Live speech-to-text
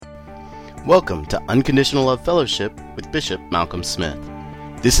Welcome to Unconditional Love Fellowship with Bishop Malcolm Smith.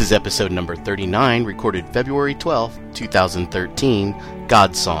 This is episode number 39, recorded February 12, 2013,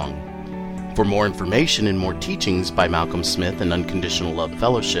 God's Song. For more information and more teachings by Malcolm Smith and Unconditional Love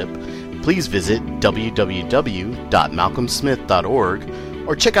Fellowship, please visit www.malcolmsmith.org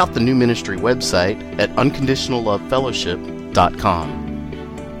or check out the new ministry website at unconditionallovefellowship.com.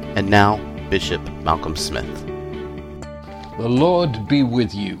 And now, Bishop Malcolm Smith. The Lord be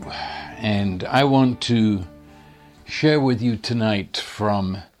with you. And I want to share with you tonight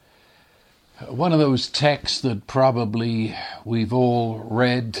from one of those texts that probably we've all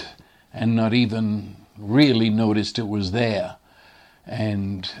read and not even really noticed it was there.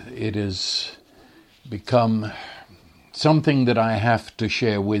 And it has become something that I have to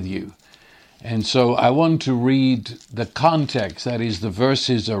share with you. And so I want to read the context, that is the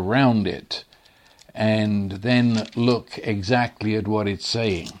verses around it, and then look exactly at what it's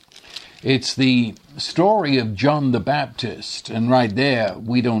saying. It's the story of John the Baptist, and right there,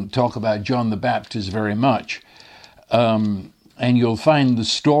 we don't talk about John the Baptist very much. And you'll find the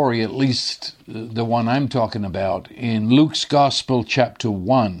story, at least the one I'm talking about, in Luke's Gospel, chapter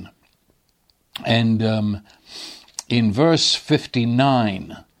 1. And in verse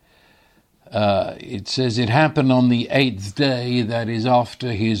 59, it says, "It happened on the 8th day, that is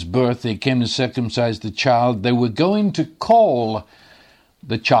after his birth, they came to circumcise the child. They were going to call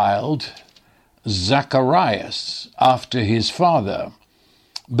the child Zacharias after his father.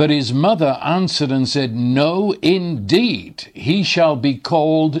 But his mother answered and said, 'No, indeed, he shall be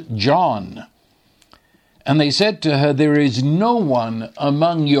called John.' And they said to her, 'There is no one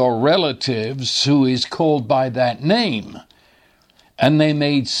among your relatives who is called by that name.' And they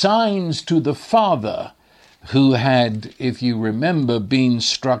made signs to the father, who had, if you remember, been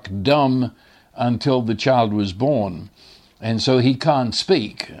struck dumb until the child was born. And so he can't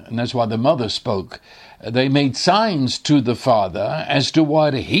speak, and that's why the mother spoke. They made signs to the father as to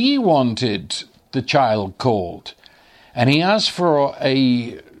what he wanted the child called. And he asked for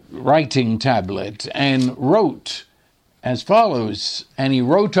a writing tablet and wrote as follows. And he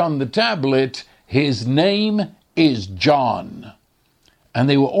wrote on the tablet, 'His name is John.' And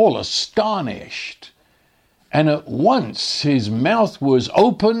they were all astonished. And at once his mouth was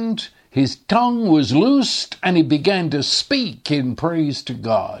opened, his tongue was loosed, and he began to speak in praise to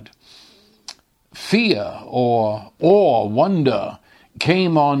God. Fear or awe, wonder,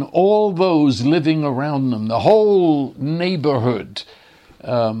 came on all those living around them, the whole neighborhood.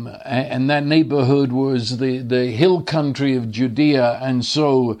 And that neighborhood was the hill country of Judea. And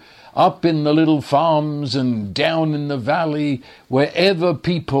so up in the little farms and down in the valley, wherever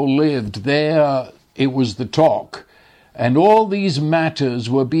people lived, there it was the talk. And all these matters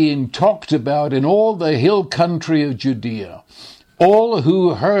were being talked about in all the hill country of Judea. All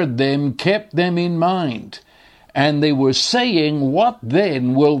who heard them kept them in mind. And they were saying, 'What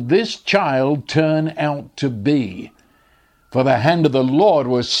then will this child turn out to be?' For the hand of the Lord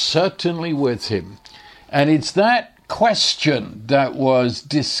was certainly with him." And it's that question that was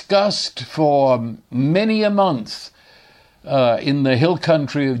discussed for many a month in the hill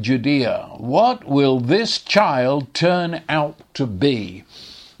country of Judea. What will this child turn out to be?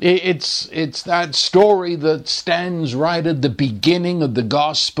 It's that story that stands right at the beginning of the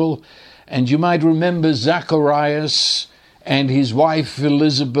gospel. And you might remember Zacharias and his wife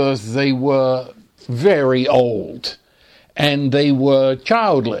Elizabeth. They were very old and they were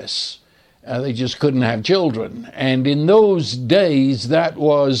childless. They just couldn't have children. And in those days, that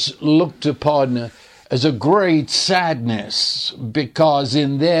was looked upon as a great sadness, because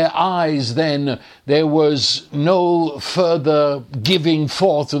in their eyes then there was no further giving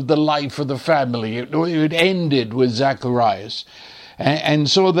forth of the life of the family. It ended with Zacharias. And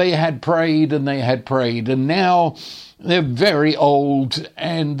so they had prayed and they had prayed, and now they're very old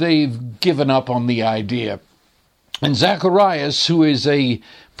and they've given up on the idea. And Zacharias, who is a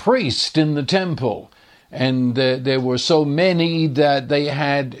priest in the temple, and there were so many that they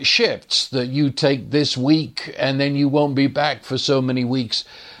had shifts, that you take this week and then you won't be back for so many weeks.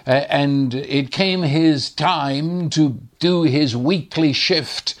 And it came his time to do his weekly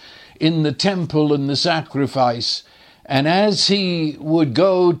shift in the temple and the sacrifice. And as he would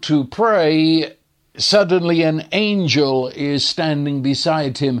go to pray, suddenly an angel is standing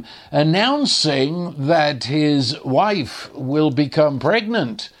beside him, announcing that his wife will become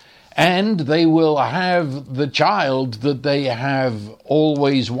pregnant. And they will have the child that they have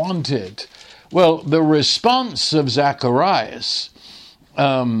always wanted. Well, the response of Zacharias,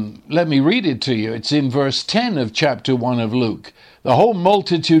 let me read it to you. It's in verse 10 of chapter 1 of Luke. "The whole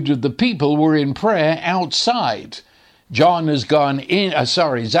multitude of the people were in prayer outside. Zacharias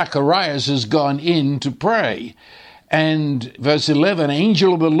has gone in to pray. And verse 11,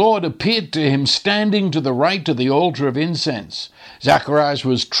 angel of the Lord appeared to him standing to the right of the altar of incense. Zacharias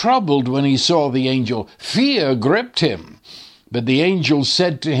was troubled when he saw the angel. Fear gripped him. But the angel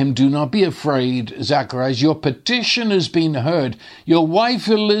said to him, do not be afraid, Zacharias. Your petition has been heard. Your wife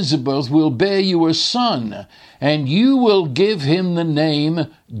Elizabeth will bear you a son, and you will give him the name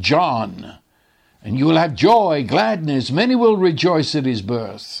John. And you will have joy, gladness. Many will rejoice at his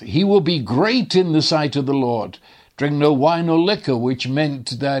birth. He will be great in the sight of the Lord. Drink no wine or liquor, which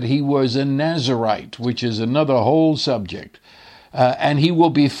meant that he was a Nazirite, which is another whole subject. And he will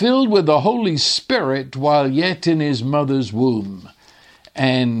be filled with the Holy Spirit while yet in his mother's womb.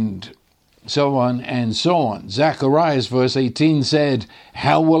 And so on and so on. Zacharias, verse 18, said,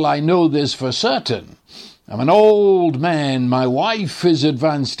 how will I know this for certain? I'm an old man. My wife is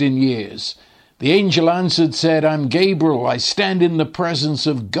advanced in years. The angel answered, said, I'm Gabriel. I stand in the presence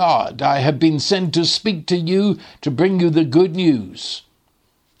of God. I have been sent to speak to you, to bring you the good news.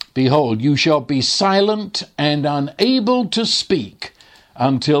 Behold, you shall be silent and unable to speak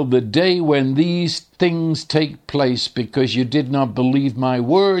until the day when these things take place, because you did not believe my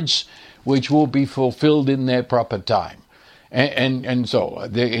words, which will be fulfilled in their proper time. And so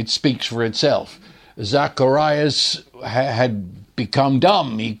it speaks for itself. Zacharias had become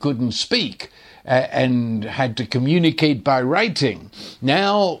dumb. He couldn't speak and had to communicate by writing.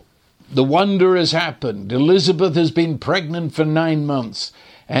 Now the wonder has happened. Elizabeth has been pregnant for 9 months.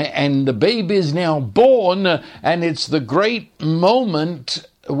 And the baby is now born, and it's the great moment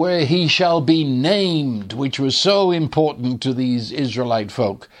where he shall be named, which was so important to these Israelite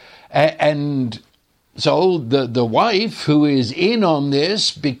folk. And so the wife, who is in on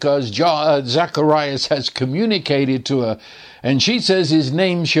this because Zacharias has communicated to her, and she says his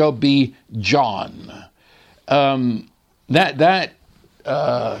name shall be John. That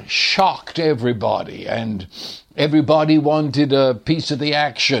shocked everybody, and everybody wanted a piece of the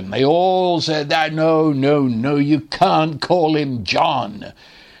action. They all said that, no, you can't call him John.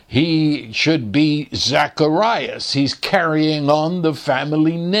 He should be Zacharias. He's carrying on the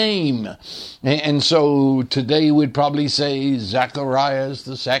family name. And so today we'd probably say Zacharias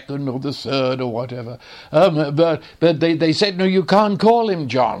the second or the third or whatever. But they said, no, you can't call him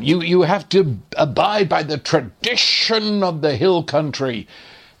John. You have to abide by the tradition of the hill country.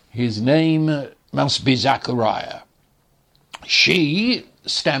 His name must be Zachariah. She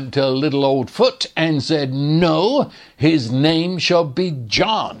stamped her little old foot and said, no, his name shall be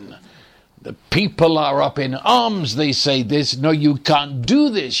John. The people are up in arms. They say this, no, you can't do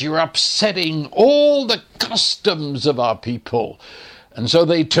this. You're upsetting all the customs of our people. And so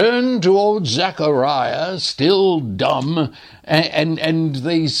they turned towards Zachariah, still dumb, and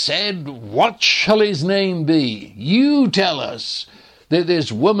they said, what shall his name be? You tell us. That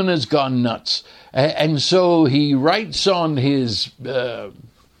this woman has gone nuts. And so he writes on his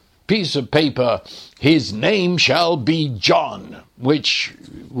piece of paper, his name shall be John, which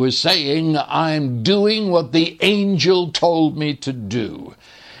was saying, I'm doing what the angel told me to do.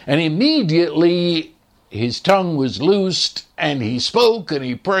 And immediately his tongue was loosed, and he spoke, and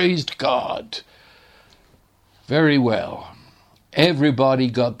he praised God. Very well. Everybody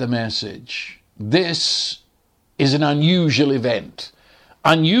got the message. This is an unusual event.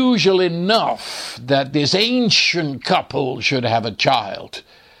 Unusual enough that this ancient couple should have a child.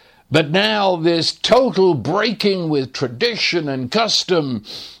 But now this total breaking with tradition and custom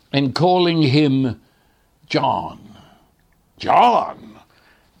and calling him John. John.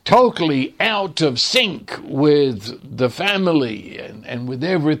 Totally out of sync with the family and with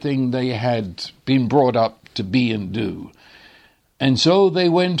everything they had been brought up to be and do. And so they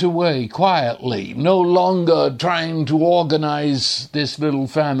went away quietly, no longer trying to organize this little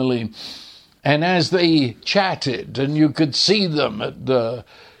family. And as they chatted, and you could see them at the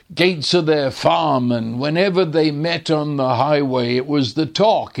gates of their farm, and whenever they met on the highway, it was the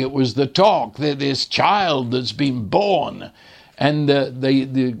talk. That this child that's been born. And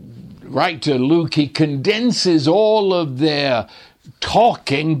the writer Luke, he condenses all of their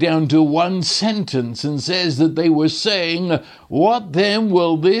talking down to one sentence and says that they were saying, what then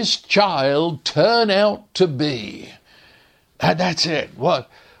will this child turn out to be? That's it. What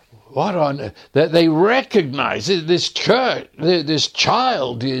on that they recognize this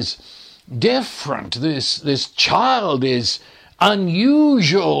child is different. This child is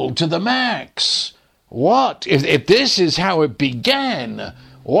unusual to the max. What if this is how it began?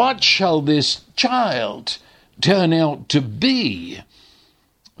 What shall this child turn out to be?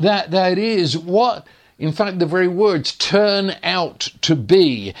 That is what In fact, the very words turn out to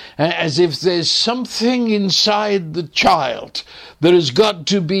be, as if there's something inside the child that has got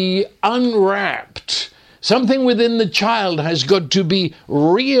to be unwrapped. Something within the child has got to be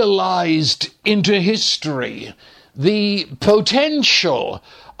realized into history. The potential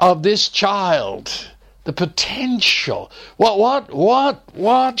of this child, the potential.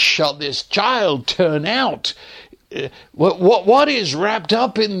 What shall this child turn out? What is wrapped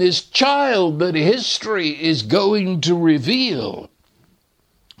up in this child that history is going to reveal?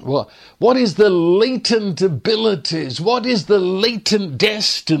 What is the latent abilities? What is the latent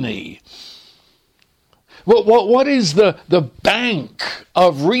destiny? What is the bank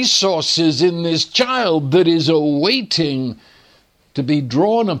of resources in this child that is awaiting to be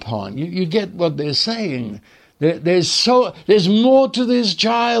drawn upon? You get what they're saying. There's more to this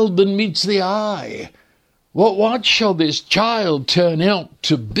child than meets the eye. What shall this child turn out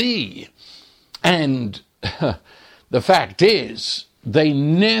to be? And the fact is, they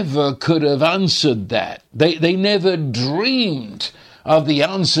never could have answered that. They never dreamed of the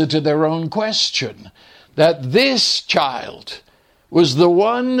answer to their own question. That this child was the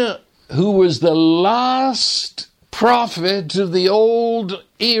one who was the last prophet of the old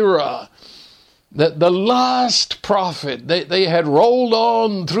era. That the last prophet, they had rolled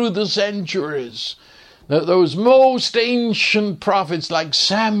on through the centuries. Those most ancient prophets like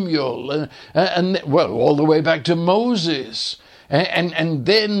Samuel, and all the way back to Moses, and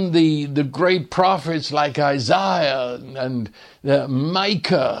then the great prophets like Isaiah and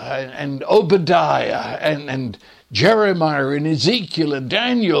Micah and Obadiah and Jeremiah and Ezekiel and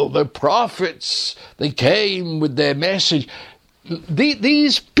Daniel, the prophets, they came with their message.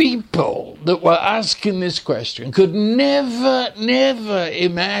 These people that were asking this question could never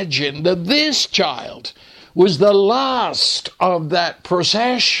imagine that this child was the last of that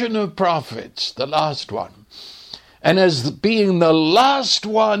procession of prophets, the last one. And as being the last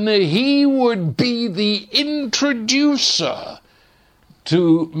one, he would be the introducer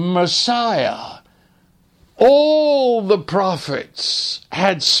to Messiah. All the prophets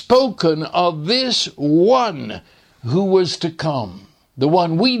had spoken of this one who was to come, the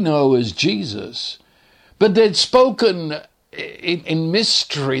one we know as Jesus. But they'd spoken in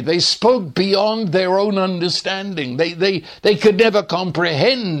mystery. They spoke beyond their own understanding. They could never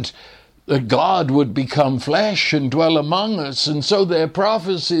comprehend that God would become flesh and dwell among us. And so their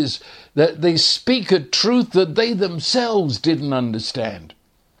prophecies, that they speak a truth that they themselves didn't understand.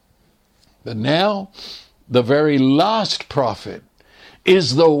 But now, the very last prophet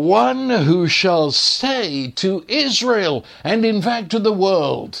is the one who shall say to Israel, and in fact to the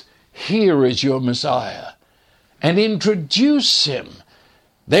world, here is your Messiah, and introduce him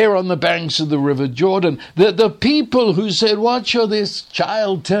there on the banks of the river Jordan. The people who said, what shall this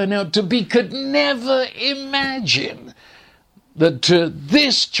child turn out to be, could never imagine that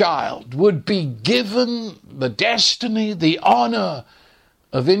this child would be given the destiny, the honor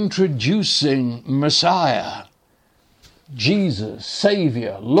of introducing Messiah, Jesus,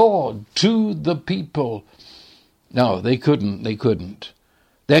 Savior, Lord, to the people. No, they couldn't.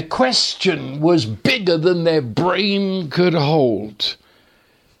 Their question was bigger than their brain could hold.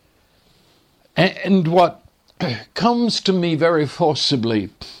 And what comes to me very forcibly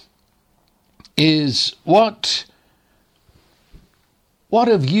is what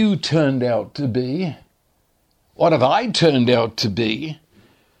have you turned out to be? What have I turned out to be?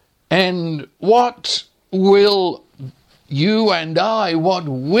 And what will you and I, what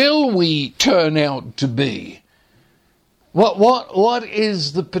will we turn out to be? What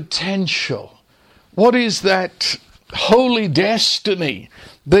is the potential? What is that holy destiny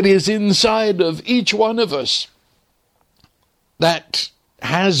that is inside of each one of us that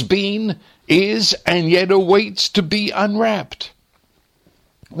has been, is, and yet awaits to be unwrapped?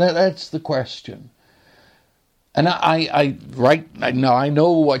 That's the question. And I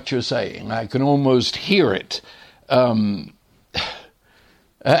know what you're saying. I can almost hear it. And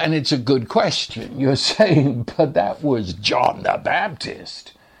it's a good question. You're saying, but that was John the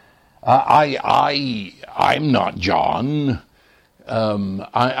Baptist. I'm not John.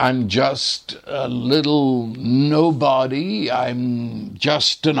 I'm just a little nobody. I'm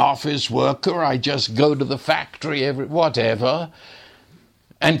just an office worker. I just go to the factory whatever.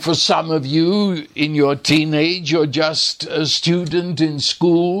 And for some of you in your teenage, you're just a student in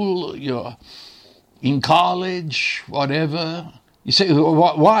school, you're in college, whatever. You say,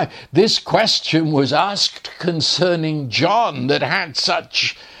 why? This question was asked concerning John that had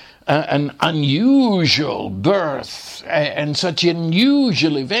such an unusual birth and such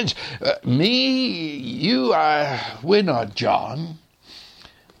unusual events. Me, you, we're not John.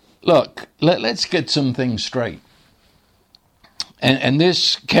 Look, let's get some things straight. And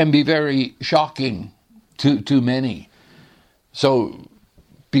this can be very shocking to many. So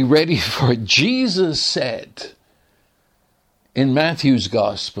be ready for it. Jesus said in Matthew's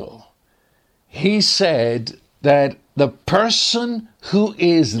Gospel, he said that the person who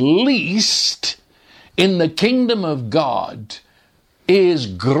is least in the kingdom of God is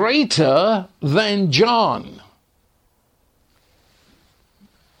greater than John.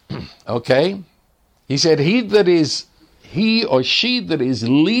 Okay? He said, he or she that is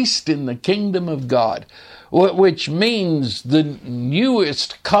least in the kingdom of God, which means the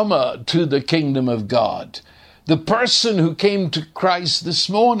newest comer to the kingdom of God, the person who came to Christ this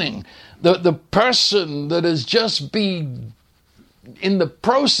morning, the person that has just been in the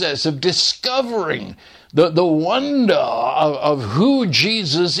process of discovering the wonder of who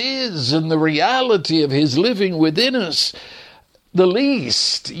Jesus is and the reality of his living within us. The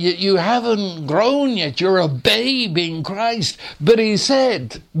least, you haven't grown yet, you're a babe in Christ. But he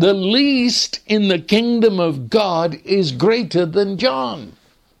said, the least in the kingdom of God is greater than John.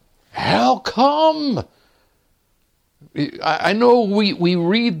 How come? I know we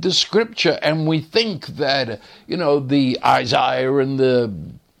read the scripture and we think that, the Isaiah and the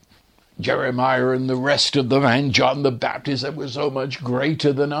Jeremiah and the rest of them and John the Baptist, that were so much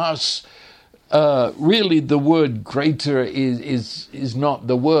greater than us. Really, the word greater is not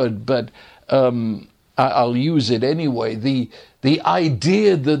the word, but I'll use it anyway. The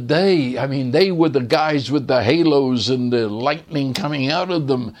idea that they were the guys with the halos and the lightning coming out of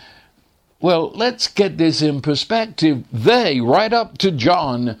them. Well, let's get this in perspective. They, right up to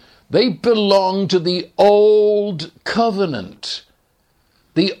John, they belong to the old covenant,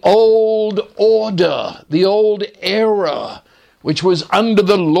 the old order, the old era, which was under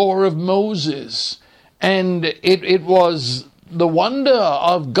the law of Moses. And it was the wonder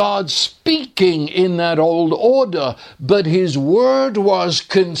of God speaking in that old order, but his word was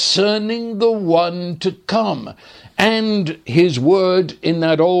concerning the one to come. And his word in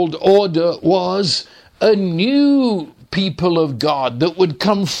that old order was a new people of God that would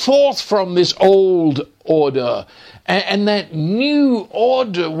come forth from this old order. And that new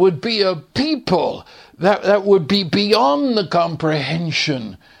order would be a people that would be beyond the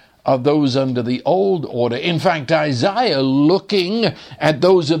comprehension of those under the old order. In fact, Isaiah, looking at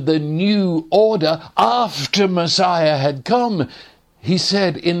those of the new order after Messiah had come, he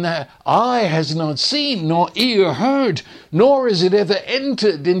said, in that eye has not seen, nor ear heard, nor is it ever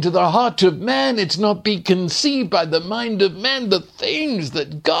entered into the heart of man. It's not been conceived by the mind of man, the things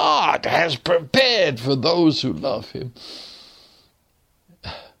that God has prepared for those who love him.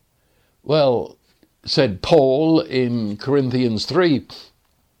 Well, said Paul in Corinthians 3,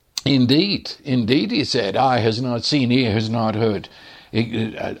 indeed, he said, eye has not seen, ear has not heard.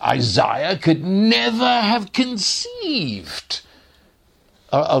 Isaiah could never have conceived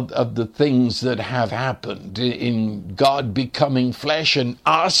of the things that have happened in God becoming flesh and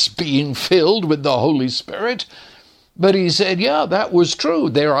us being filled with the Holy Spirit. But he said, yeah, that was true.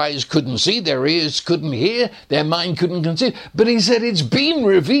 Their eyes couldn't see, their ears couldn't hear, their mind couldn't conceive. But he said, it's been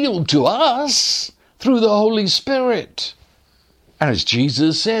revealed to us through the Holy Spirit. And as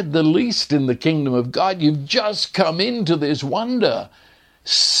Jesus said, the least in the kingdom of God, you've just come into this wonder.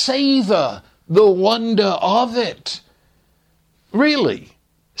 Savor the wonder of it. Really.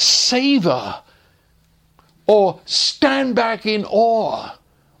 Savor, or stand back in awe,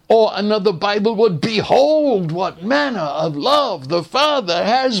 or another Bible would, behold what manner of love the Father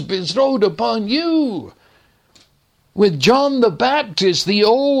has bestowed upon you. With John the Baptist, the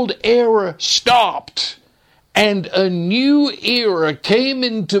old era stopped, and a new era came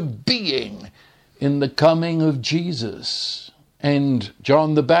into being in the coming of Jesus. And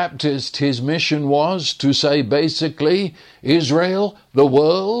John the Baptist, his mission was to say basically, Israel, the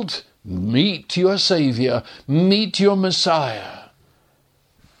world, meet your Savior, meet your Messiah.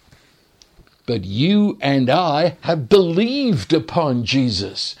 But you and I have believed upon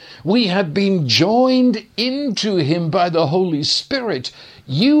Jesus. We have been joined into him by the Holy Spirit.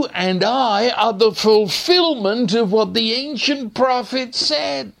 You and I are the fulfillment of what the ancient prophets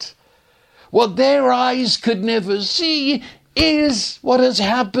said. What their eyes could never see is what has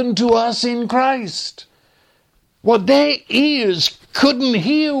happened to us in Christ. What their ears couldn't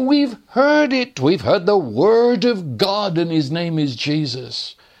hear, we've heard it. We've heard the word of God, and his name is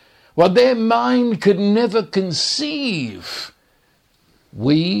Jesus. What their mind could never conceive,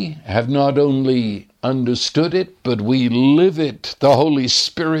 we have not only understood it, but we live it, the Holy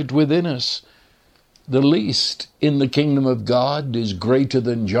Spirit within us. The least in the kingdom of God is greater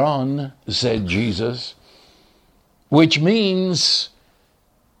than John, said Jesus. Which means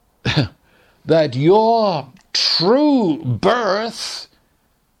that your true birth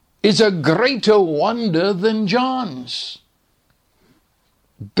is a greater wonder than John's.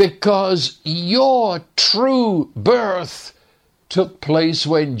 Because your true birth took place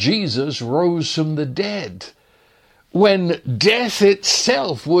when Jesus rose from the dead, when death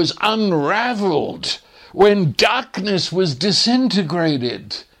itself was unraveled, when darkness was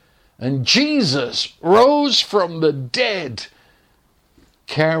disintegrated, and Jesus rose from the dead,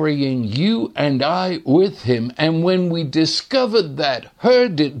 carrying you and I with him. And when we discovered that,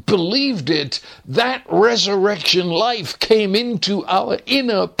 heard it, believed it, that resurrection life came into our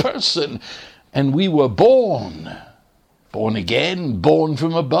inner person, and we were born again, born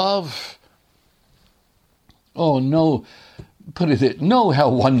from above. Oh, no, know how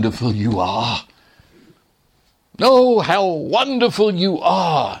wonderful you are. Know how wonderful you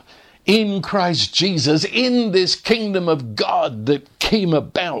are in Christ Jesus, in this kingdom of God that came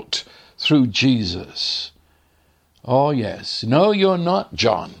about through Jesus. Oh, yes. No, you're not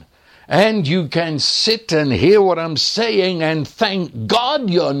John. And you can sit and hear what I'm saying and thank God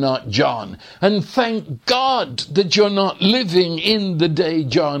you're not John. And thank God that you're not living in the day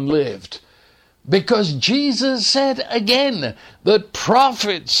John lived. Because Jesus said again that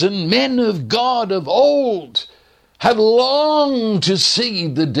prophets and men of God of old have longed to see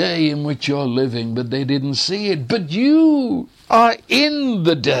the day in which you're living, but they didn't see it. But you are in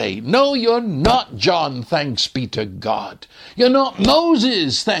the day. No, you're not John, thanks be to God. You're not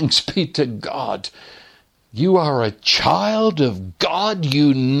Moses, thanks be to God. You are a child of God,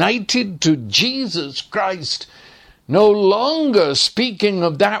 united to Jesus Christ, no longer speaking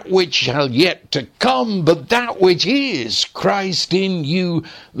of that which shall yet to come, but that which is Christ in you,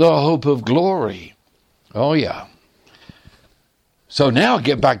 the hope of glory. Oh, yeah. So now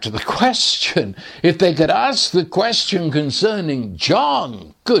get back to the question. If they could ask the question concerning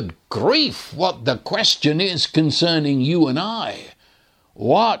John, good grief, what the question is concerning you and I.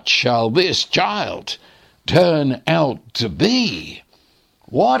 What shall this child turn out to be?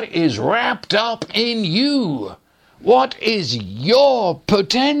 What is wrapped up in you? What is your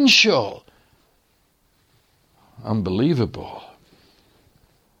potential? Unbelievable.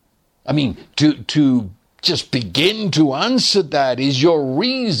 I mean, to just begin to answer that is your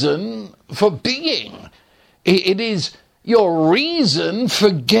reason for being. It is your reason for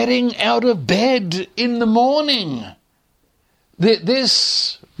getting out of bed in the morning.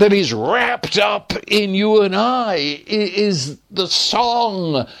 This that is wrapped up in you and I is the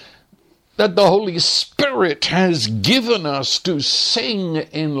song that the Holy Spirit has given us to sing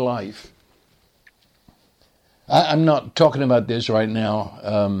in life. I'm not talking about this right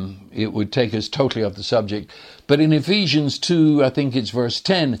now. It would take us totally off the subject. But in Ephesians 2, I think it's verse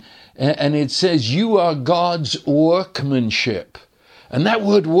 10, and it says, you are God's workmanship. And that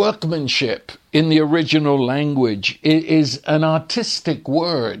word workmanship in the original language is an artistic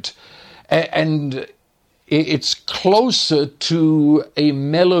word. And it's closer to a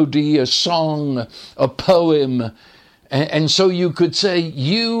melody, a song, a poem. And so you could say,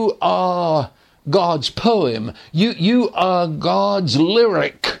 you are God's poem. You are God's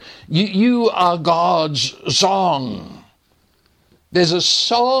lyric. You are God's song. There's a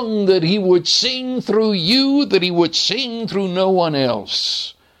song that he would sing through you that he would sing through no one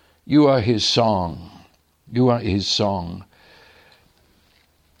else. You are his song. You are his song.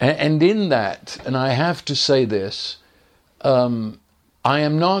 And in that, and I have to say this, I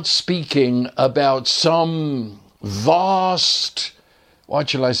am not speaking about some vast,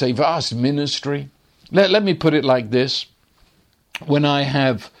 vast ministry. Let me put it like this. When I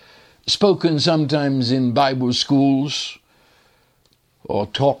have spoken sometimes in Bible schools or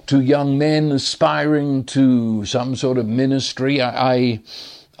talked to young men aspiring to some sort of ministry, I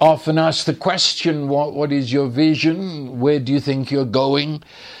often ask the question, what is your vision? Where do you think you're going?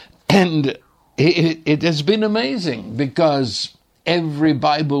 And it has been amazing because every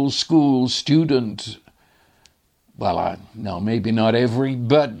Bible school student, maybe not every,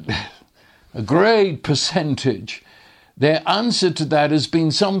 but a great percentage, their answer to that has been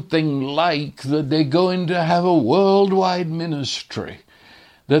something like that they're going to have a worldwide ministry,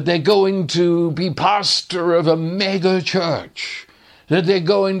 that they're going to be pastor of a mega church, that they're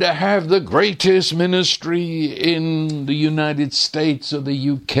going to have the greatest ministry in the United States or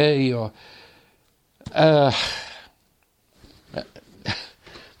the UK, or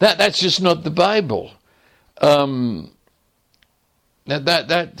that's just not the Bible.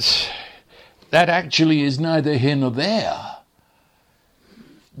 That actually is neither here nor there.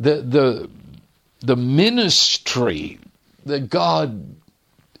 The ministry that God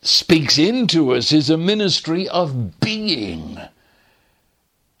speaks into us is a ministry of being.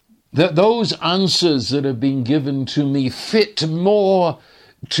 Those answers that have been given to me fit more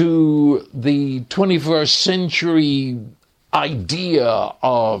to the 21st century idea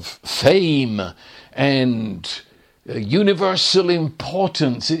of fame and universal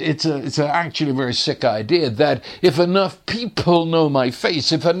importance. It's actually a very sick idea that if enough people know my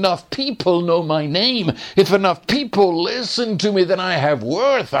face, if enough people know my name, if enough people listen to me, then I have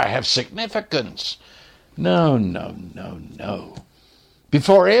worth, I have significance. No.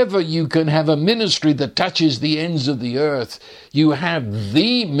 Before ever you can have a ministry that touches the ends of the earth, you have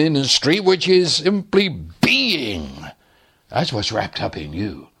the ministry, which is simply being. That's what's wrapped up in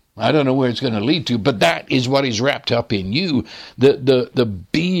you. I don't know where it's going to lead to, but that is what is wrapped up in you, the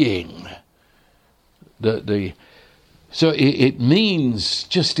being. So it means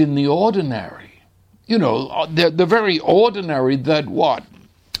just in the ordinary. You know, the very ordinary that what?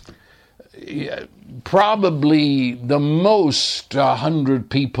 Probably the most 100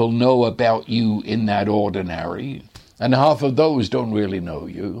 people know about you in that ordinary, and half of those don't really know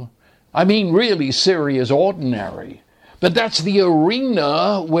you. I mean really serious ordinary. But that's the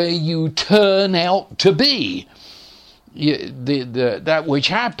arena where you turn out to be. That which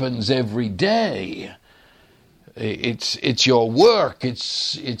happens every day. It's your work,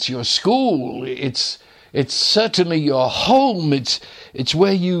 it's your school, it's certainly your home, it's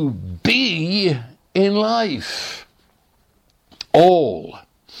where you be in life. All.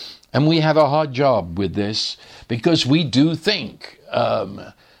 And we have a hard job with this because we do think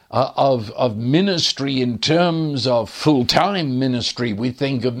of ministry in terms of full-time ministry. We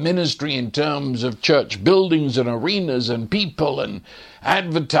think of ministry in terms of church buildings and arenas and people and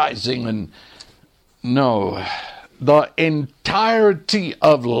advertising. And no, the entirety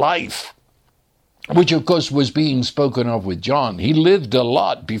of life, which of course was being spoken of with John. He lived a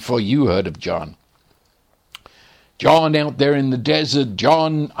lot before you heard of John. John out there in the desert,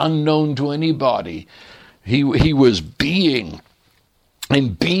 John unknown to anybody. He was being.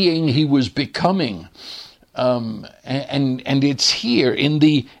 In being, he was becoming. And it's here in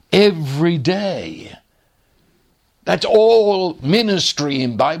the everyday. That's all ministry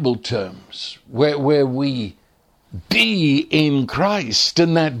in Bible terms, where we be in Christ,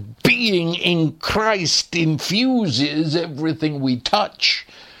 and that being in Christ infuses everything we touch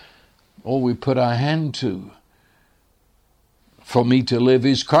or we put our hand to. For me to live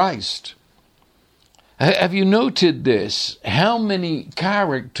is Christ. Have you noted this? How many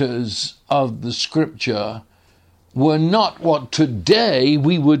characters of the scripture were not what today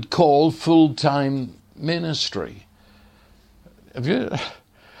we would call full-time ministry?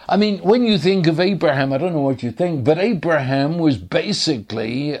 I mean, when you think of Abraham, I don't know what you think, but Abraham was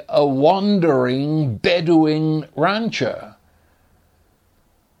basically a wandering Bedouin rancher.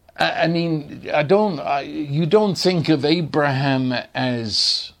 I mean, you don't think of Abraham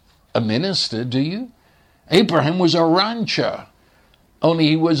as a minister, do you? Abraham was a rancher, only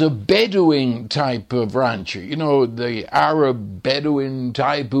he was a Bedouin type of rancher. You know, the Arab Bedouin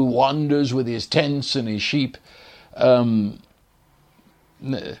type who wanders with his tents and his sheep.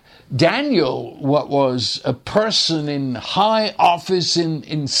 Daniel, what was a person in high office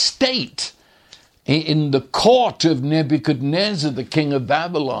in state, in the court of Nebuchadnezzar, the king of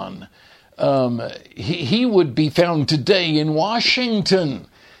Babylon. He would be found today in Washington.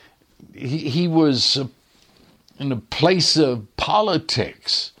 He was in a place of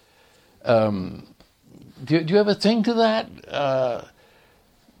politics. Do you ever think of that?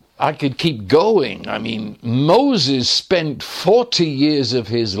 I could keep going. I mean, Moses spent 40 years of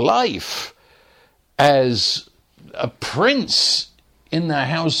his life as a prince in the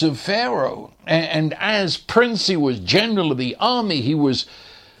house of Pharaoh. And as prince, he was general of the army. He was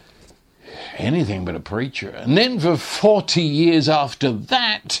anything but a preacher. And then for 40 years after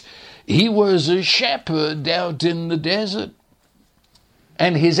that, he was a shepherd out in the desert.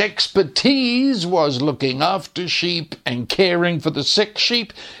 And his expertise was looking after sheep and caring for the sick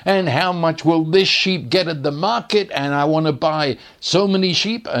sheep. And how much will this sheep get at the market? And I want to buy so many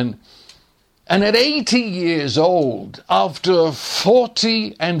sheep. And at 80 years old, after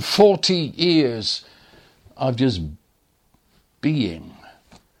 40 years of just being,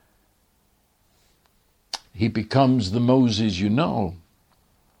 he becomes the Moses you know.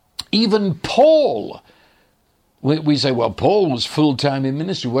 Even Paul, we say, well, Paul was full-time in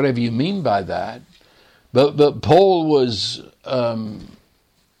ministry, whatever you mean by that. But Paul was a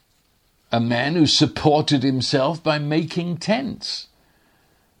man who supported himself by making tents.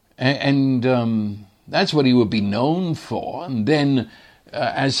 And that's what he would be known for. And then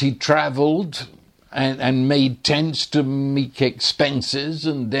as he traveled and made tents to meet expenses,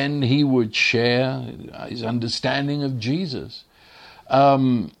 and then he would share his understanding of Jesus.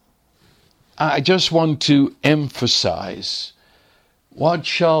 I just want to emphasize, what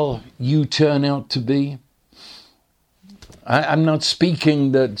shall you turn out to be? I'm not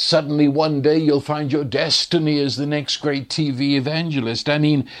speaking that suddenly one day you'll find your destiny as the next great TV evangelist. I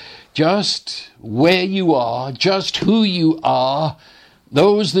mean, just where you are, just who you are,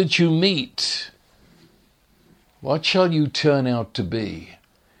 those that you meet. What shall you turn out to be?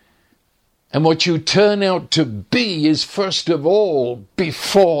 And what you turn out to be is, first of all,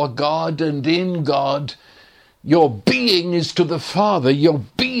 before God and in God. Your being is to the Father. Your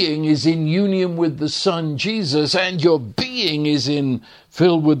being is in union with the Son, Jesus, and your being is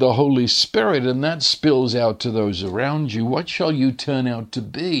filled with the Holy Spirit, and that spills out to those around you. What shall you turn out to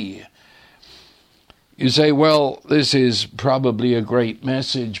be? You say, well, this is probably a great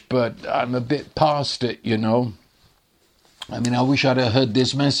message, but I'm a bit past it, you know. I mean, I wish I'd have heard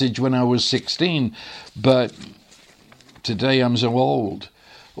this message when I was 16, but today I'm so old.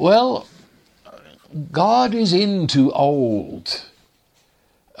 Well, God is into old.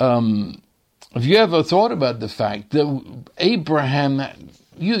 Have you ever thought about the fact that Abraham,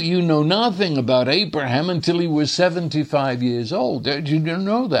 you know nothing about Abraham until he was 75 years old? Did you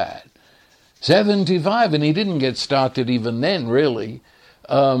know that? 75, and he didn't get started even then, really.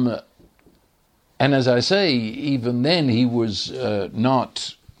 And as I say, even then he was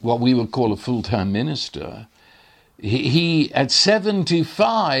not what we would call a full-time minister. He at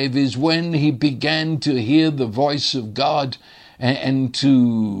 75 is when he began to hear the voice of God and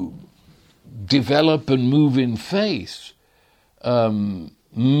to develop and move in faith.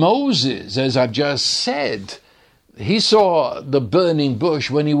 Moses, as I've just said, he saw the burning bush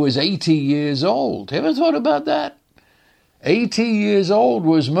when he was 80 years old. Ever thought about that? 80 years old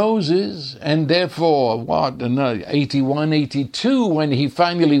was Moses, and therefore, 81, 82, when he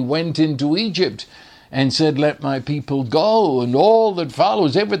finally went into Egypt and said, let my people go, and all that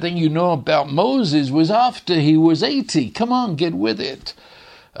follows, everything you know about Moses was after he was 80. Come on, get with it.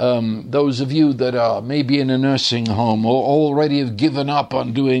 Those of you that are maybe in a nursing home or already have given up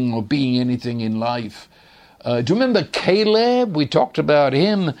on doing or being anything in life. Do you remember Caleb? We talked about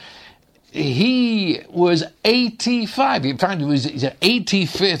him. He was 85. In fact, it was his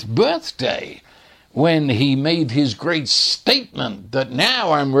 85th birthday when he made his great statement that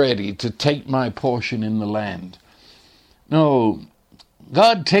now I'm ready to take my portion in the land. No,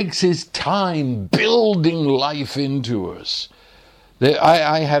 God takes his time building life into us.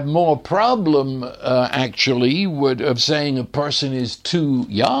 I have more problem, actually, of saying a person is too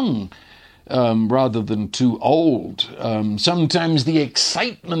young rather than too old. Sometimes the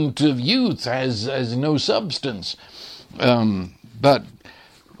excitement of youth has no substance. But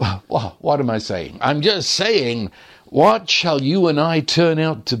what am I saying? I'm just saying, what shall you and I turn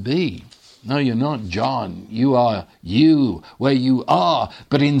out to be? No, you're not John. You are you, where you are.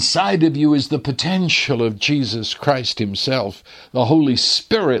 But inside of you is the potential of Jesus Christ himself, the Holy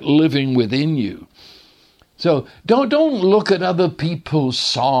Spirit living within you. So don't look at other people's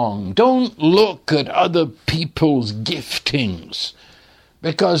song. Don't look at other people's giftings,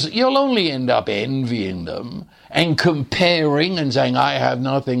 because you'll only end up envying them and comparing and saying, I have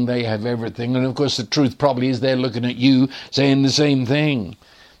nothing, they have everything. And of course the truth probably is they're looking at you saying the same thing.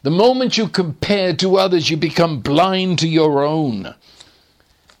 The moment you compare to others, you become blind to your own.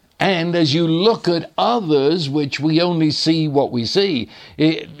 And as you look at others, which we only see what we see,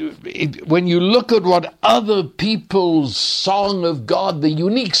 when you look at what other people's song of God, the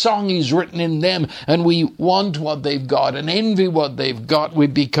unique song is written in them, and we want what they've got and envy what they've got, we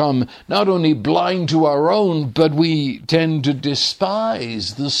become not only blind to our own, but we tend to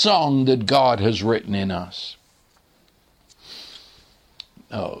despise the song that God has written in us.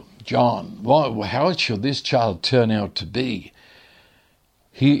 Oh, John, how shall this child turn out to be?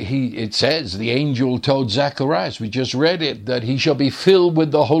 It says, the angel told Zacharias, we just read it, that he shall be filled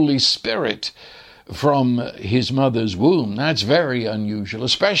with the Holy Spirit from his mother's womb. That's very unusual,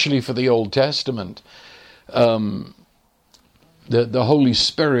 especially for the Old Testament. The Holy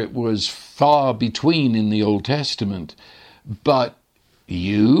Spirit was far between in the Old Testament. But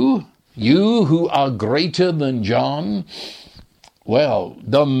you who are greater than John, well,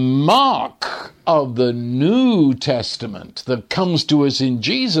 the mark of the New Testament that comes to us in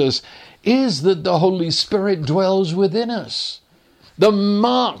Jesus is that the Holy Spirit dwells within us. The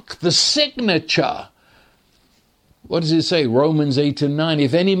mark, the signature. What does it say? Romans 8 and 9.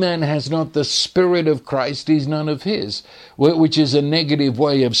 If any man has not the Spirit of Christ, he's none of his. Which is a negative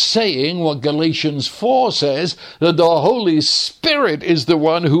way of saying what Galatians 4 says, that the Holy Spirit is the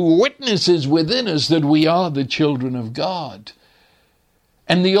one who witnesses within us that we are the children of God.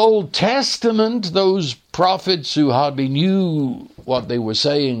 And the Old Testament, those prophets who hardly knew what they were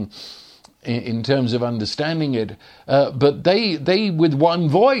saying, in terms of understanding it. But they with one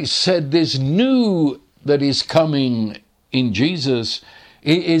voice said this new that is coming in Jesus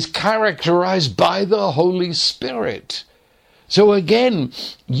is characterized by the Holy Spirit. So again,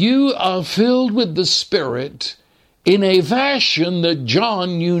 you are filled with the Spirit in a fashion that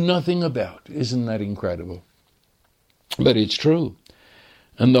John knew nothing about. Isn't that incredible? But it's true.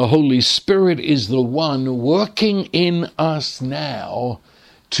 And the Holy Spirit is the one working in us now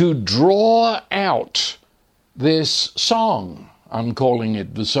to draw out this song. I'm calling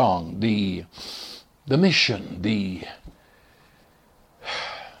it the song, the mission,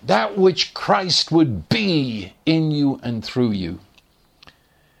 that which Christ would be in you and through you.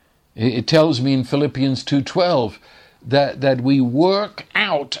 It tells me in Philippians 2:12 that we work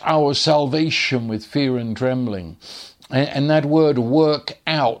out our salvation with fear and trembling. And that word work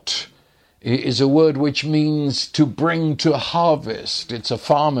out is a word which means to bring to harvest. It's a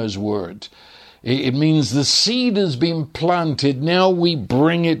farmer's word. It means the seed has been planted, now we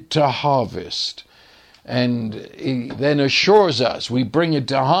bring it to harvest. And he then assures us we bring it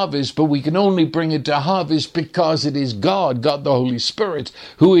to harvest, but we can only bring it to harvest because it is God the Holy Spirit,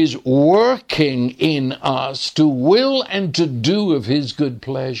 who is working in us to will and to do of his good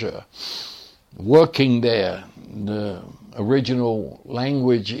pleasure. Working there, the original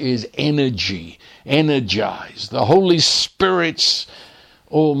language is energy, energize. The Holy Spirit's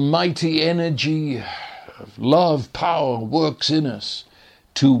almighty energy of love, power works in us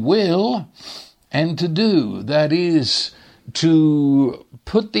to will and to do. That is, to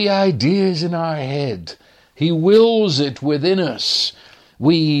put the ideas in our head. He wills it within us.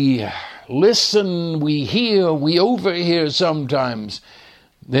 We listen, we hear, we overhear sometimes.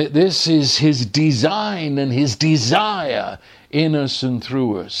 This is his design and his desire in us and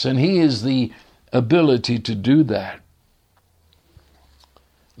through us. And he is the ability to do that.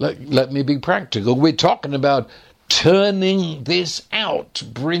 Let me be practical. We're talking about turning this out,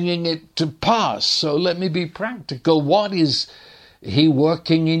 bringing it to pass. So let me be practical. What is he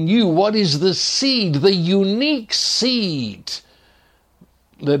working in you? What is the seed, the unique seed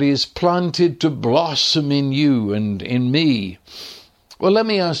that is planted to blossom in you and in me? Well, let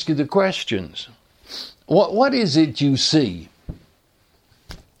me ask you the questions. What is it you see?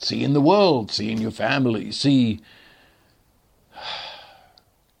 See in the world, see in your family, see...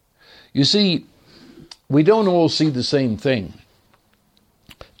 You see, we don't all see the same thing.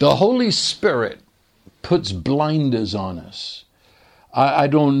 The Holy Spirit puts blinders on us. I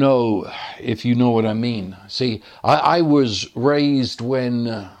don't know if you know what I mean. See, I was raised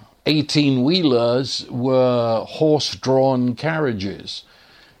when 18-wheelers were horse-drawn carriages,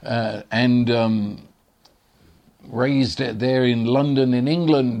 and raised there in London, in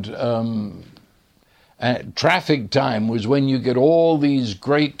England. At traffic time was when you get all these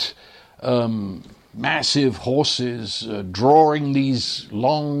great massive horses drawing these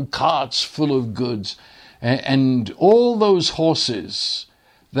long carts full of goods, and all those horses,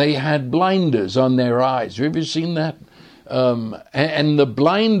 they had blinders on their eyes. Have you ever seen that? And the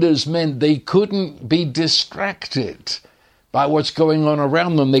blinders meant they couldn't be distracted by what's going on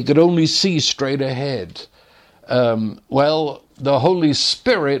around them. They could only see straight ahead. Well, the Holy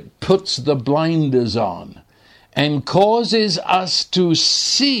Spirit puts the blinders on and causes us to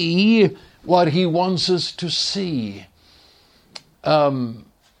see what he wants us to see.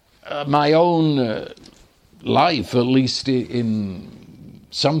 My own life, at least in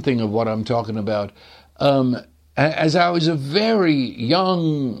something of what I'm talking about, as I was a very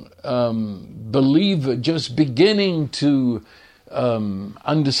young believer, just beginning to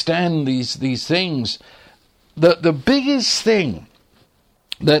understand these things, the biggest thing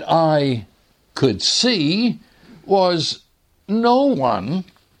that I could see was no one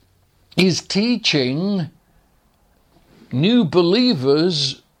is teaching new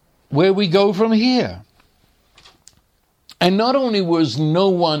believers where we go from here. And not only was no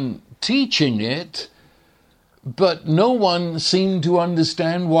one teaching it, but no one seemed to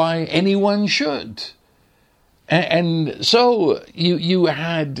understand why anyone should. And so you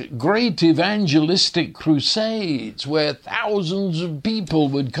had great evangelistic crusades where thousands of people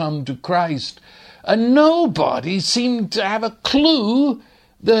would come to Christ, and nobody seemed to have a clue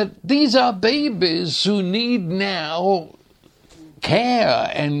that these are babies who need now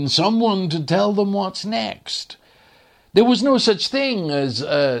care and someone to tell them what's next. There was no such thing as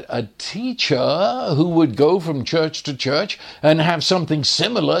a teacher who would go from church to church and have something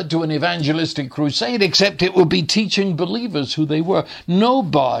similar to an evangelistic crusade, except it would be teaching believers who they were.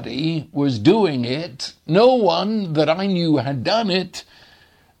 Nobody was doing it. No one that I knew had done it.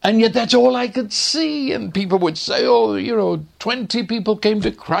 And yet that's all I could see. And people would say, 20 people came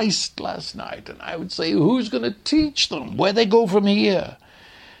to Christ last night. And I would say, who's going to teach them? Where they go from here?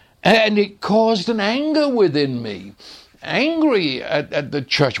 And it caused an anger within me. Angry at the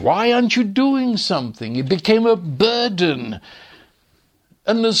church. Why aren't you doing something? It became a burden.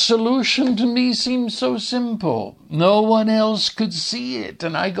 And the solution to me seemed so simple. No one else could see it.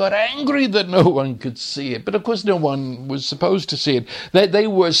 And I got angry that no one could see it. But of course no one was supposed to see it. They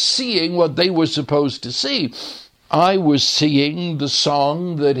were seeing what they were supposed to see. I was seeing the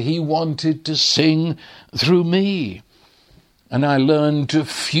song that he wanted to sing through me. And I learned to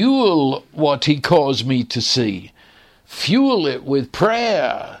fuel what he caused me to see. Fuel it with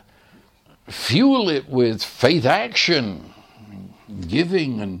prayer. Fuel it with faith action.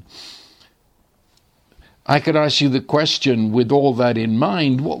 Giving. And I could ask you the question with all that in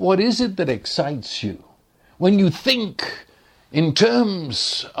mind, what is it that excites you? When you think in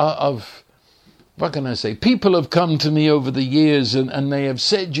terms of, what can I say, people have come to me over the years and they have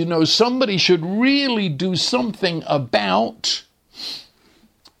said, somebody should really do something about,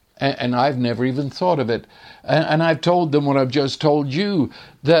 and I've never even thought of it. And I've told them what I've just told you,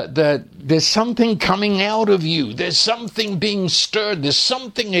 that there's something coming out of you. There's something being stirred. There's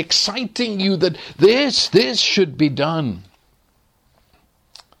something exciting you that this should be done.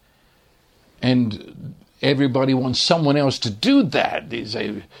 And everybody wants someone else to do that. They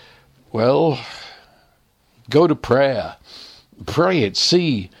say, well, go to prayer. Pray it.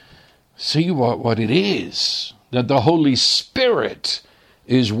 See what it is. That the Holy Spirit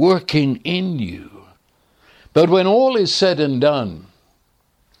is working in you. But when all is said and done,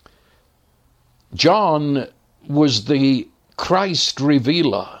 John was the Christ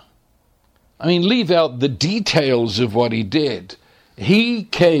revealer. I mean, leave out the details of what he did. He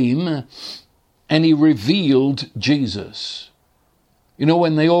came and he revealed Jesus.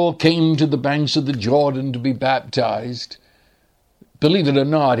 When they all came to the banks of the Jordan to be baptized, believe it or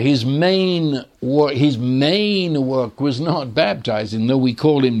not, his main work was not baptizing, though we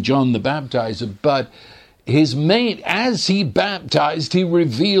call him John the Baptizer, but as he baptized, he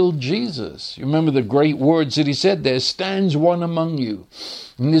revealed Jesus. You remember the great words that he said, there stands one among you.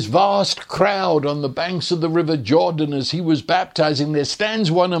 In this vast crowd on the banks of the river Jordan as he was baptizing, there stands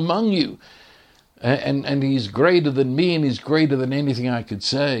one among you. And he's greater than me and he's greater than anything I could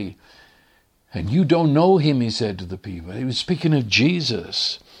say. And you don't know him, he said to the people. He was speaking of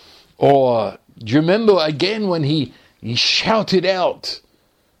Jesus. Or do you remember again when he shouted out,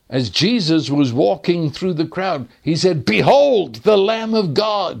 as Jesus was walking through the crowd, he said, behold, the Lamb of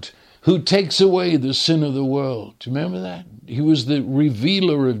God who takes away the sin of the world. Do you remember that? He was the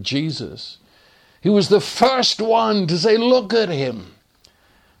revealer of Jesus. He was the first one to say, look at him.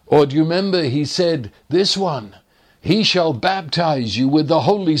 Or do you remember he said, this one, he shall baptize you with the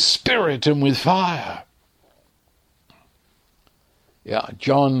Holy Spirit and with fire. Yeah,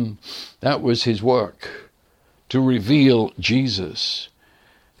 John, that was his work, to reveal Jesus.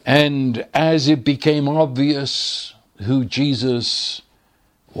 And as it became obvious who Jesus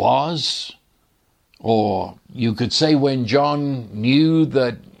was, or you could say when John knew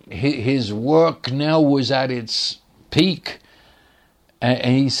that his work now was at its peak,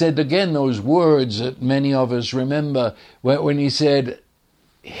 and he said again those words that many of us remember, when he said,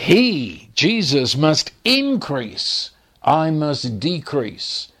 Jesus must increase, I must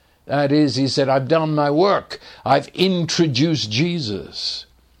decrease. That is, he said, I've done my work. I've introduced Jesus.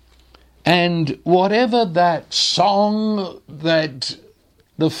 And whatever that song that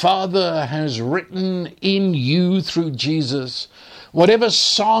the Father has written in you through Jesus, whatever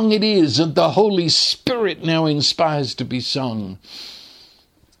song it is that the Holy Spirit now inspires to be sung,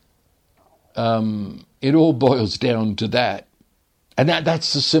 it all boils down to that. And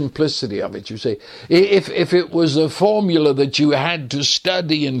that's the simplicity of it. You say, if it was a formula that you had to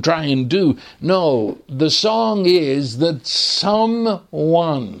study and try and do, no, the song is that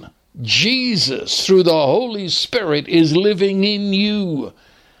someone, Jesus, through the Holy Spirit, is living in you.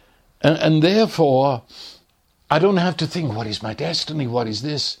 And therefore, I don't have to think, what is my destiny? What is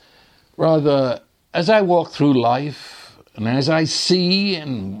this? Rather, as I walk through life, and as I see,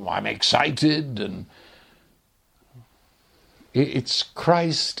 and I'm excited, and it's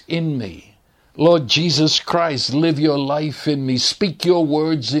Christ in me. Lord Jesus Christ, live your life in me. Speak your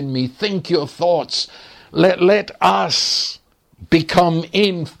words in me. Think your thoughts. Let us become,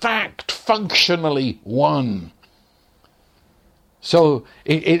 in fact, functionally one. So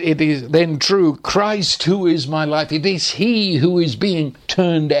it is then true, Christ who is my life. It is he who is being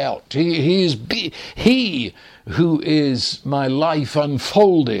turned out. He who is my life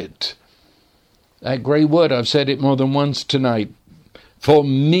unfolded. That great word, I've said it more than once tonight. For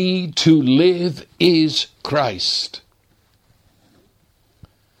me to live is Christ.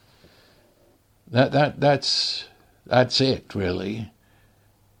 That's it, really.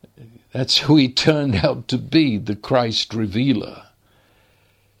 That's who he turned out to be, the Christ revealer.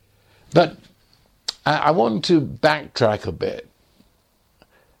 But I want to backtrack a bit.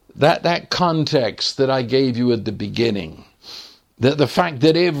 That context that I gave you at the beginning, the fact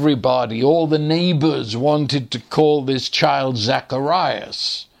that everybody, all the neighbors, wanted to call this child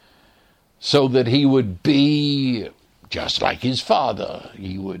Zacharias so that he would be just like his father.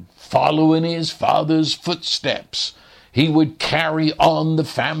 He would follow in his father's footsteps. He would carry on the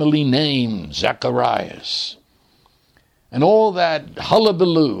family name, Zacharias. And all that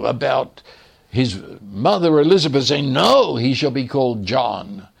hullabaloo about his mother Elizabeth saying, no, he shall be called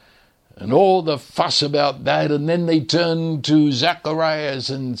John. And all the fuss about that, and then they turn to Zacharias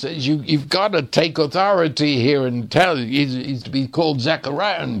and says, you've got to take authority here and tell he's to be called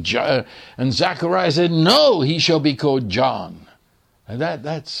Zachariah. And Zacharias said, no, he shall be called John. And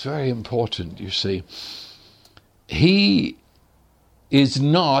that's very important, you see. He is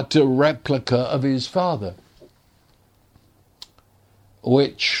not a replica of his father,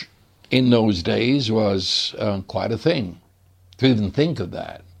 which in those days was quite a thing, to even think of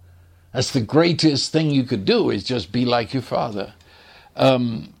that. That's the greatest thing you could do, is just be like your father.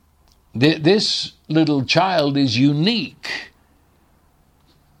 This little child is unique.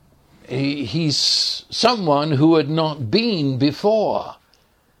 He's someone who had not been before.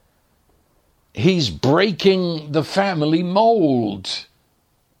 He's breaking the family mold.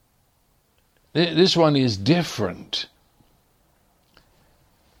 This one is different.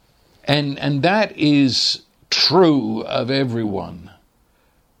 And that is true of everyone.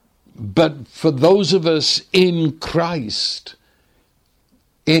 But for those of us in Christ,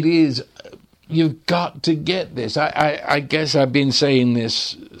 it is, you've got to get this. I guess I've been saying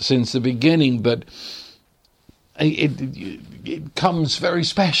this since the beginning, but it comes very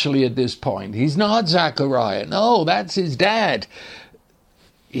specially at this point. He's not Zachariah. No, that's his dad.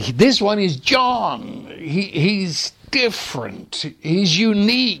 This one is John. He's different. He's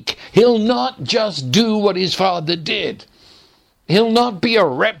unique. He'll not just do what his father did. He'll not be a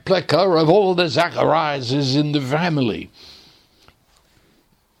replica of all the Zachariases in the family.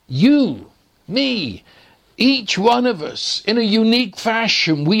 You, me, each one of us, in a unique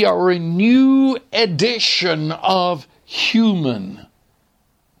fashion, we are a new edition of human.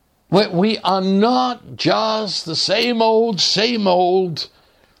 We are not just the same old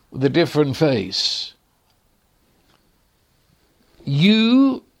with a different face.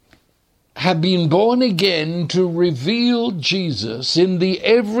 You have been born again to reveal Jesus in the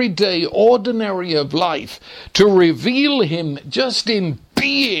everyday, ordinary of life, to reveal him just in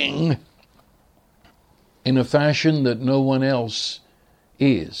being in a fashion that no one else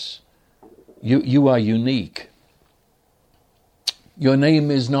is. You are unique. Your name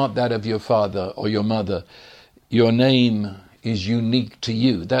is not that of your father or your mother. Your name is unique to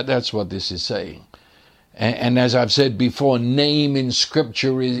you. That's what this is saying. And as I've said before, name in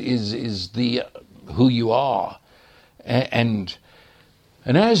Scripture is the who you are. And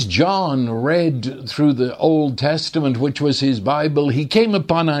as John read through the Old Testament, which was his Bible, he came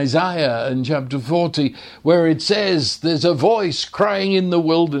upon Isaiah in chapter 40, where it says, there's a voice crying in the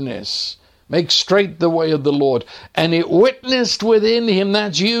wilderness, make straight the way of the Lord. And it witnessed within him,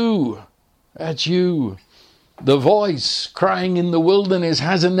 that's you. That's you. The voice crying in the wilderness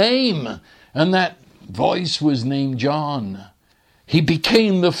has a name, and that voice was named John. He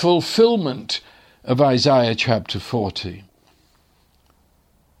became the fulfillment of Isaiah chapter 40.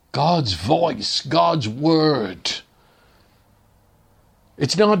 God's voice, God's word.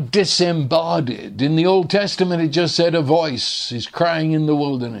 It's not disembodied. In the Old Testament, it just said a voice is crying in the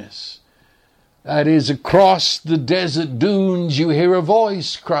wilderness. That is, across the desert dunes, you hear a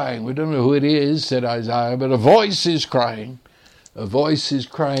voice crying. We don't know who it is, said Isaiah, but a voice is crying. A voice is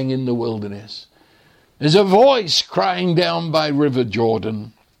crying in the wilderness. There's a voice crying down by River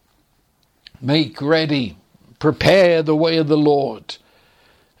Jordan. Make ready, prepare the way of the Lord.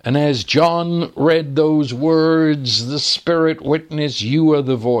 And as John read those words, the Spirit witnessed, you are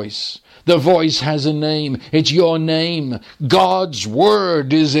the voice. The voice has a name. It's your name. God's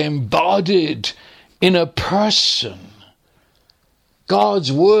word is embodied in a person.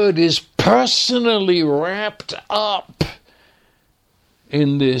 God's word is personally wrapped up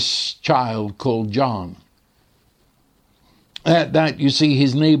in this child called John. That you see,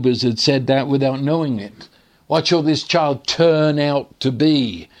 his neighbors had said that without knowing it. What shall this child turn out to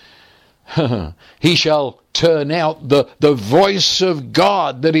be? He shall turn out the voice of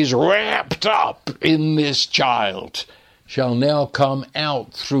God that is wrapped up in this child shall now come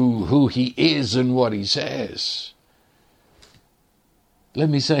out through who he is and what he says. Let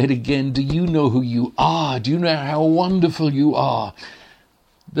me say it again. Do you know who you are? Do you know how wonderful you are?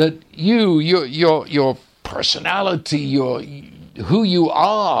 That your personality, who you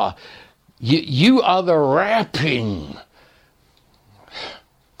are, you are the wrapping.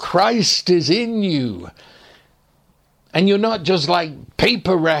 Christ is in you. And you're not just like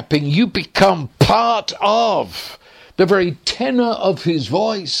paper wrapping. You become part of the very tenor of his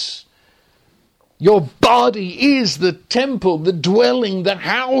voice. Your body is the temple, the dwelling, the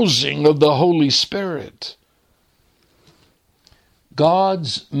housing of the Holy Spirit.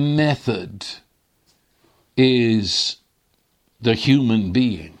 God's method is the human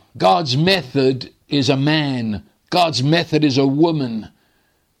being. God's method is a man. God's method is a woman.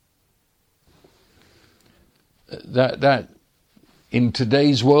 That in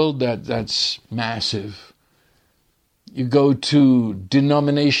today's world, that's massive. You go to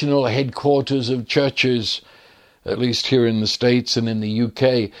denominational headquarters of churches, at least here in the States and in the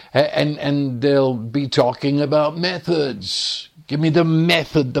UK, and they'll be talking about methods. Give me the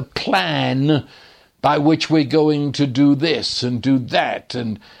method, the plan by which we're going to do this and do that.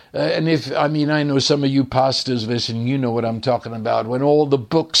 And I know some of you pastors, listen, you know what I'm talking about. When all the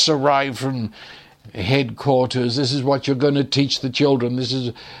books arrive from headquarters, this is what you're going to teach the children. This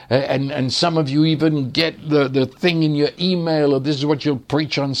is, and some of you even get the thing in your email, or this is what you'll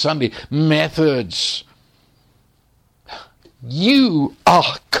preach on Sunday. Methods. You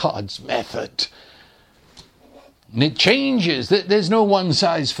are God's method. And it changes. There's no one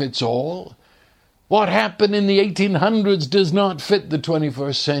size fits all. What happened in the 1800s does not fit the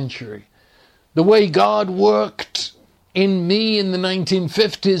 21st century. The way God worked in me in the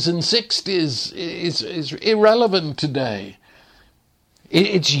 1950s and 60s is irrelevant today.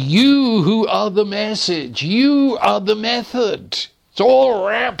 It's you who are the message. You are the method. It's all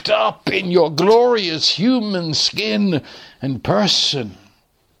wrapped up in your glorious human skin and person.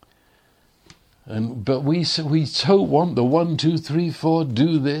 But we so want the 1, 2, 3, 4,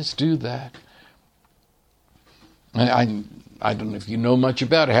 do this, do that. I don't know if you know much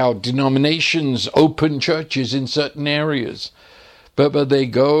about how denominations open churches in certain areas. But they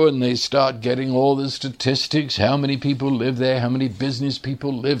go and they start getting all the statistics, how many people live there, how many business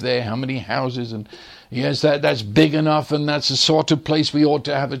people live there, how many houses. And yes, that's big enough, and that's the sort of place we ought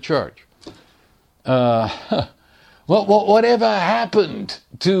to have a church. Whatever happened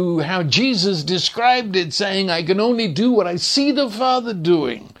to how Jesus described it, saying, I can only do what I see the Father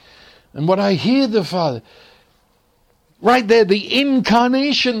doing and what I hear the Father. Right there, the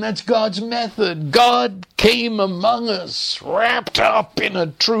incarnation, that's God's method. God came among us, wrapped up in a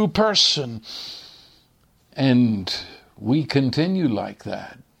true person. And we continue like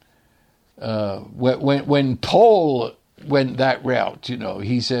that. When Paul went that route,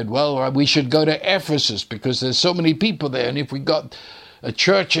 he said, well, we should go to Ephesus because there's so many people there. And if we got a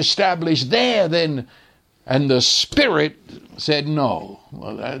church established there, then... And the Spirit said no.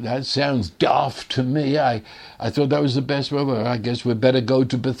 Well, that sounds daft to me. I thought that was the best way. Well, I guess we better go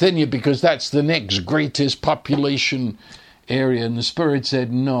to Bithynia because that's the next greatest population area. And the Spirit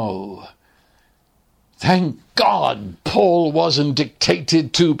said no. Thank God Paul wasn't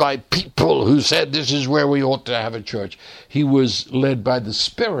dictated to by people who said this is where we ought to have a church. He was led by the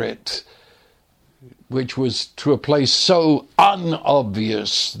Spirit, which was to a place so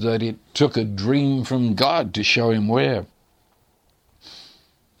unobvious that it took a dream from God to show him where.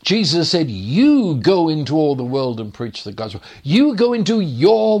 Jesus said, you go into all the world and preach the gospel. You go into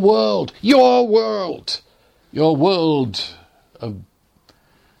your world of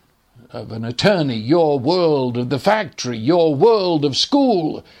an attorney, your world of the factory, your world of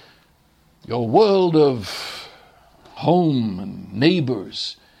school, your world of home and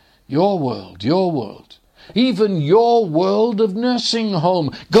neighbors. Your world, even your world of nursing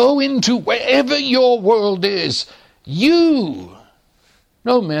home. Go into wherever your world is. You,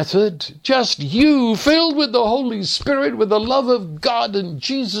 no method, just you, filled with the Holy Spirit, with the love of God and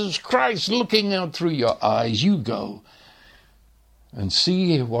Jesus Christ looking out through your eyes. You go and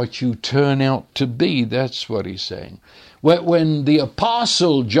see what you turn out to be. That's what he's saying. When the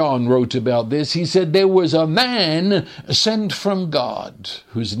Apostle John wrote about this, he said there was a man sent from God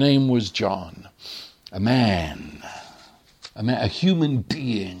whose name was John. A human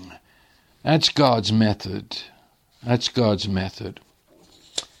being. That's God's method. That's God's method.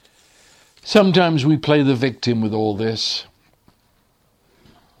 Sometimes we play the victim with all this.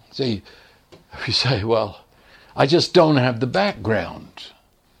 See, we say, well, I just don't have the background.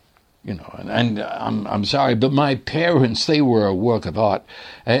 And I'm sorry, but my parents, they were a work of art.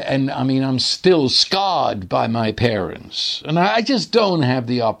 And I mean, I'm still scarred by my parents. And I just don't have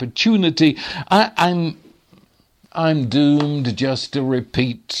the opportunity. I'm doomed just to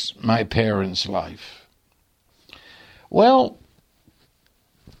repeat my parents' life. Well,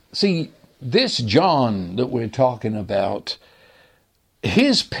 see, this John that we're talking about,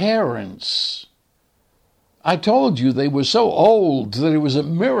 his parents, I told you they were so old that it was a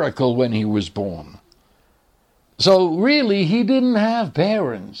miracle when he was born. So really, he didn't have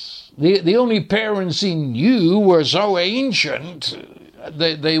parents. The only parents he knew were so ancient.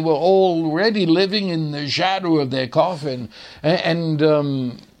 They were already living in the shadow of their coffin and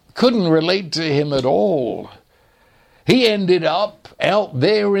couldn't relate to him at all. He ended up out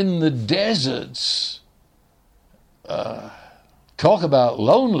there in the deserts. Talk about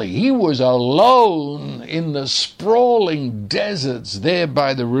lonely. He was alone in the sprawling deserts there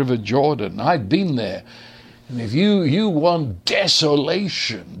by the River Jordan. I'd been there. And if you want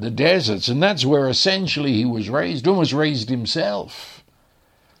desolation, the deserts, and that's where essentially he was raised, almost raised himself.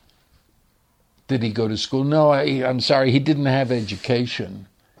 Did he go to school? No, I'm sorry, he didn't have education.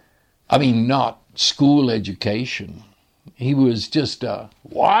 I mean, not school education. He was just a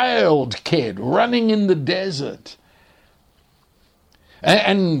wild kid running in the desert.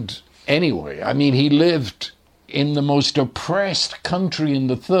 And anyway, I mean, he lived in the most oppressed country in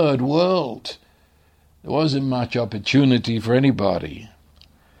the third world. There wasn't much opportunity for anybody.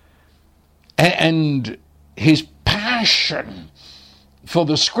 And his passion for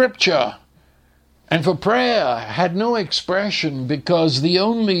the scripture and for prayer had no expression because the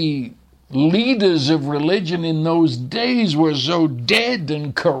only leaders of religion in those days were so dead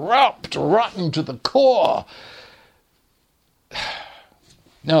and corrupt, rotten to the core.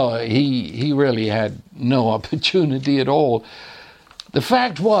 No, he really had no opportunity at all. The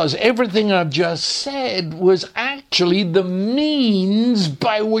fact was, everything I've just said was actually the means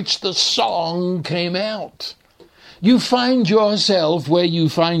by which the song came out. You find yourself where you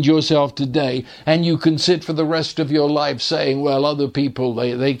find yourself today, and you can sit for the rest of your life saying, well, other people,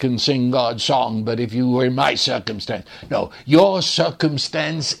 they can sing God's song, but if you were in my circumstance. No, your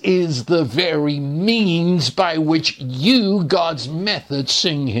circumstance is the very means by which you, God's method,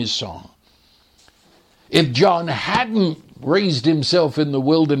 sing his song. If John hadn't raised himself in the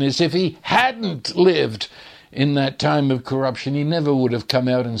wilderness, if he hadn't lived in that time of corruption, he never would have come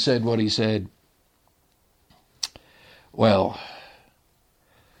out and said what he said. Well,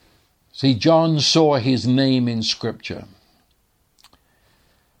 see, John saw his name in Scripture.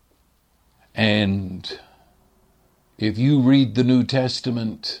 And if you read the New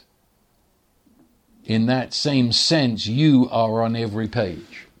Testament, in that same sense, you are on every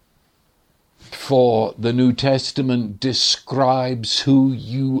page. For the New Testament describes who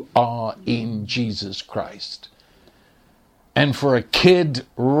you are in Jesus Christ. And for a kid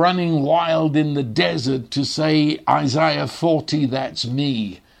running wild in the desert to say, Isaiah 40, that's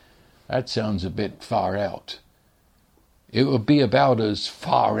me, that sounds a bit far out. It would be about as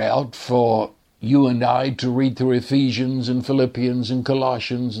far out for you and I to read through Ephesians and Philippians and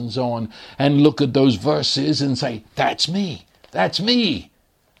Colossians and so on, and look at those verses and say, that's me, that's me.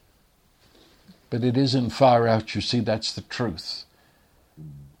 But it isn't far out, you see, that's the truth.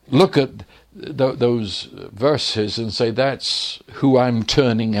 Look at those verses and say, that's who I'm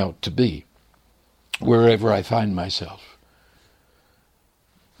turning out to be, wherever I find myself.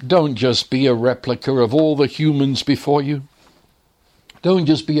 Don't just be a replica of all the humans before you. Don't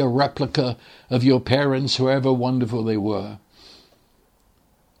just be a replica of your parents, however wonderful they were.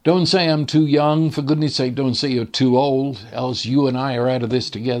 Don't say I'm too young. For goodness sake, don't say you're too old, else you and I are out of this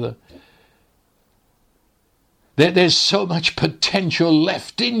together. There's so much potential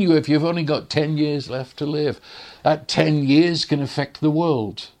left in you if you've only got 10 years left to live. That 10 years can affect the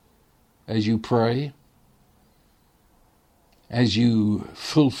world as you pray, as you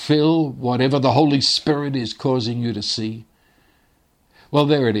fulfill whatever the Holy Spirit is causing you to see. Well,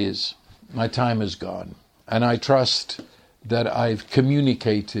 there it is. My time is gone. And I trust that I've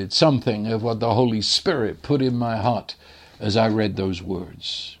communicated something of what the Holy Spirit put in my heart as I read those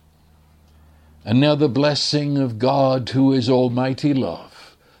words. And now the blessing of God, who is almighty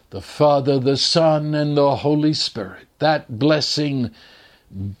love, the Father, the Son, and the Holy Spirit, that blessing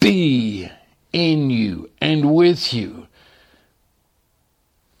be in you and with you,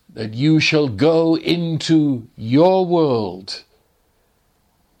 that you shall go into your world,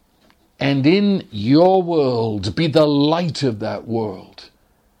 and in your world be the light of that world,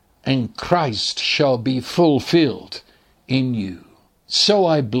 and Christ shall be fulfilled in you. So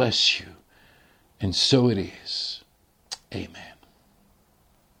I bless you. And so it is. Amen.